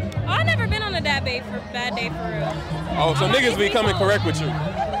 Oh, I never been on a bad date for real. Oh, so niggas be coming correct with you.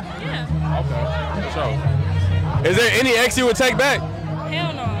 Yeah. Okay, for sure. Is there any ex you would take back?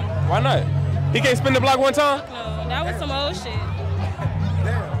 Hell no. Why not? He can't spin the block one time? No, that was some old shit.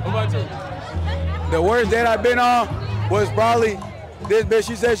 What about you? The worst date I've been on was probably this bitch.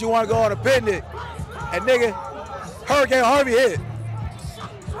 She said she want to go on a picnic, and nigga, Hurricane Harvey hit.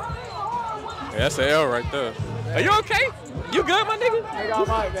 Yeah, that's an L right there. Are you okay? You good, my nigga? Nigga, I'm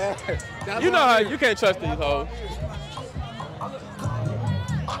right, man. You know how you can't trust these hoes.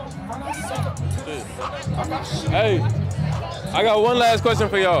 Hey, I got one last question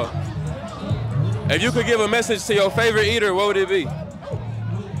for y'all. If you could give a message to your favorite eater, what would it be?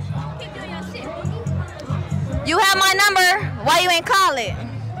 You have my number. Why you ain't call it?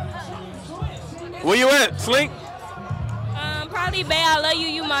 Where you at, Slink? Probably Bae, I love you,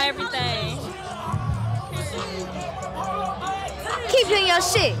 you my everything. Keep doing your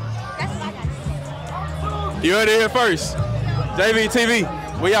shit. You heard it here first. JV TV,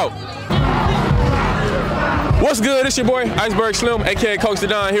 we out. What's good? It's your boy, Iceberg Slim, aka Coach the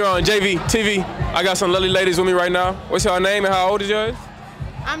Don, here on JV TV. I got some lovely ladies with me right now. What's your name and how old is yours?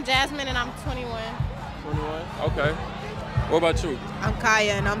 I'm Jasmine and I'm 21. 21. Okay. What about you? I'm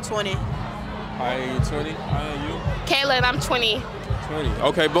Kaya and I'm 20. Hi, you 20. Hi, you? Kayla and I'm 20. 20.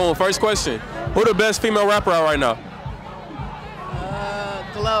 Okay, boom. First question. Who the best female rapper out right now?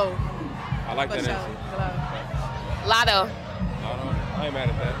 Glow. I like that sure. answer. Glow. Lotto. I ain't mad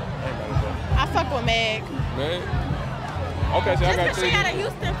at that. I fuck with Meg. Meg? Okay, so I got She got a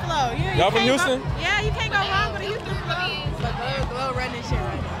Houston flow. Y'all from Houston? Yeah, you can't go wrong with a Houston flow. But Glow running shit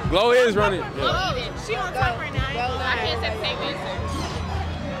right now. Glow is running. Yeah. She on top right now. I can't say the same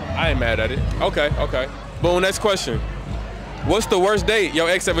answer. I ain't mad at it. Okay, okay. Boom, next question. What's the worst date your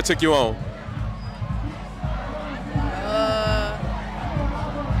ex ever took you on?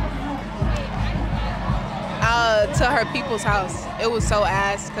 To her people's house. It was so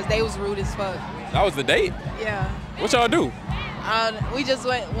ass because they was rude as fuck. That was the date? Yeah. What y'all do? We just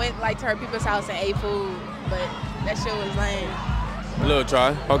went like to her people's house and ate food, but that shit was lame. A little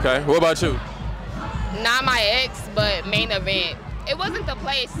try. Okay. What about you? Not my ex, but main event. It wasn't the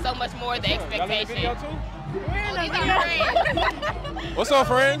place, so much more the expectation. What's up,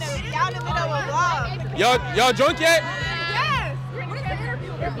 friends? Y'all in the middle of a vlog. Y'all drunk yet? Yes.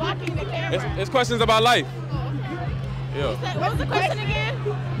 You're blocking the camera. It's questions about life. Yeah. What was the question again?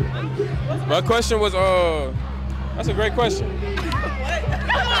 My question was, that's a great question.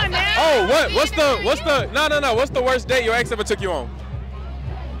 Come on now. Oh, what's the worst date your ex ever took you on?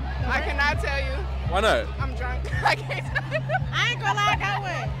 I cannot tell you. Why not? I'm drunk. I can't tell you. I ain't gonna lie, I got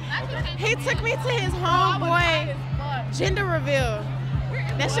one. He took me to his homeboy gender reveal.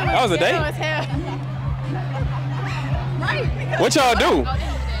 That shit was a date? ghetto as hell. Right. What y'all do?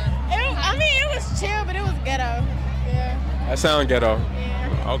 I mean, it was chill, but it was ghetto. Yeah. That sound ghetto.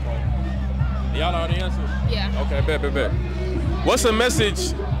 Yeah. Okay. Y'all know the answer? Yeah. Okay, bet. What's a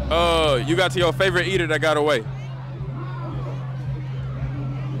message you got to your favorite eater that got away?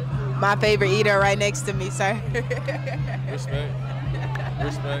 My favorite eater right next to me, sir. Respect.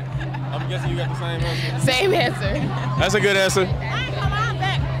 I'm guessing you got the same answer. Same answer. That's a good answer. I ain't gonna lie, I'm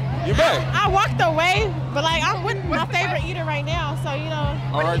back. You back? I walked away, but like I'm with my favorite eater right now, so you know.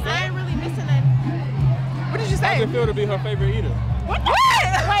 All right, I ain't really missing that. What did you say? How does it feel to be her favorite eater? What?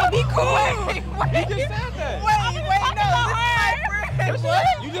 Wait, be cool. You just said that. Wait,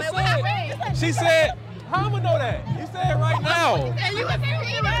 You just said. She said. How am I know that? You said it right now. You was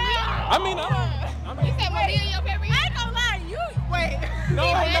favorite I mean, You said Maria your favorite? I ain't gonna lie, you wait. No.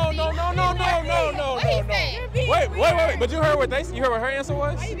 What he said? Wait. But you heard what her answer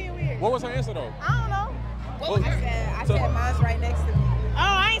was? Why you being weird? What was her answer though? I don't know. What was I said mine's right next to me. Oh,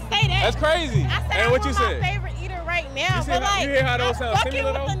 I ain't say that. That's crazy. I said And what you my said? favorite eater right now. You see But how- like, you hear how those sound I'm fucking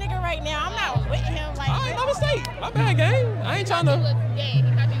similar, with though? the nigga right now. I'm not with him. Like, I ain't no mistake. My bad, gang. I ain't trying to. Yeah, he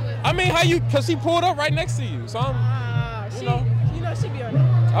thought you was. I mean, how you? Cause she pulled up right next to you, so I'm. you know she be on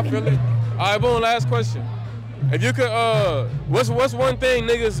that. I feel it. All right, boom. Last question. If you could, what's one thing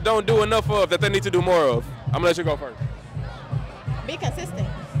niggas don't do enough of that they need to do more of? I'm gonna let you go first. Be consistent.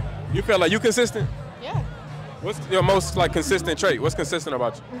 You feel like you consistent? Yeah. What's your most like consistent trait? What's consistent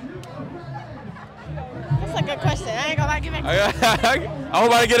about you? That's a good question. I ain't gonna lie, give it. I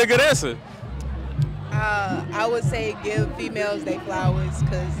hope I get a good answer. I would say give females their flowers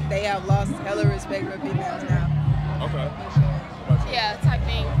because they have lost hella respect for females now. Okay. Yeah, type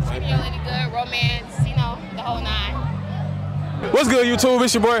thing. Treating your lady good, romance, you know, the whole nine. What's good, YouTube?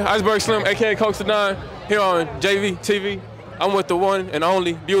 It's your boy, Iceberg Slim, a.k.a. Coach the Don, here on JV TV. I'm with the one and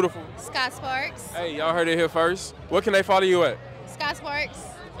only beautiful Scott Sparks. Hey, y'all heard it here first. Where can they follow you at? Scott Sparks.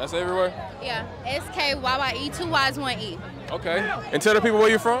 That's everywhere? Yeah. SKYYE, 2 Y's, 1 E. Okay. And tell the people where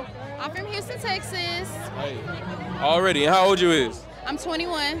you're from. I'm from Houston, Texas. Hey. Already. And how old you is? I'm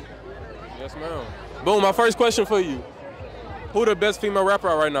 21. Yes, ma'am. Boom, my first question for you. Who the best female rapper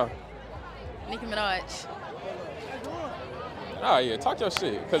out right now? Nicki Minaj. Oh, yeah, talk your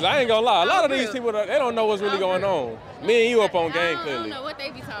shit. Because I ain't gonna lie, a lot of these people, they don't know what's really going on. Me and you up on game, clearly. I don't know what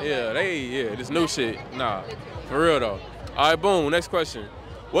they be talking Yeah, about. this new shit. Nah, for real, though. All right, boom, next question.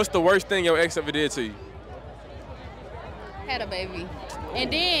 What's the worst thing your ex ever did to you? Had a baby.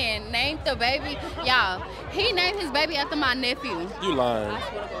 And then named the baby, y'all, he named his baby after my nephew. You lying.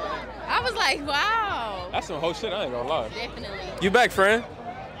 I was like, wow. That's some whole shit, I ain't gonna lie. Definitely. You back, friend?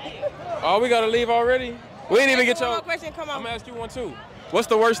 Oh, we gotta leave already? We didn't even get your... One more question, come on. I'm gonna ask you one, too. What's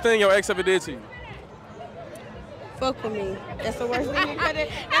the worst thing your ex ever did to you? Fuck with me. That's the worst thing you could have.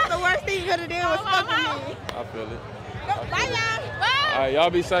 That's the worst thing you could have done was fuck with me. I feel it. Bye, y'all. All right, y'all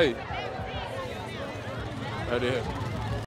be safe. Right there.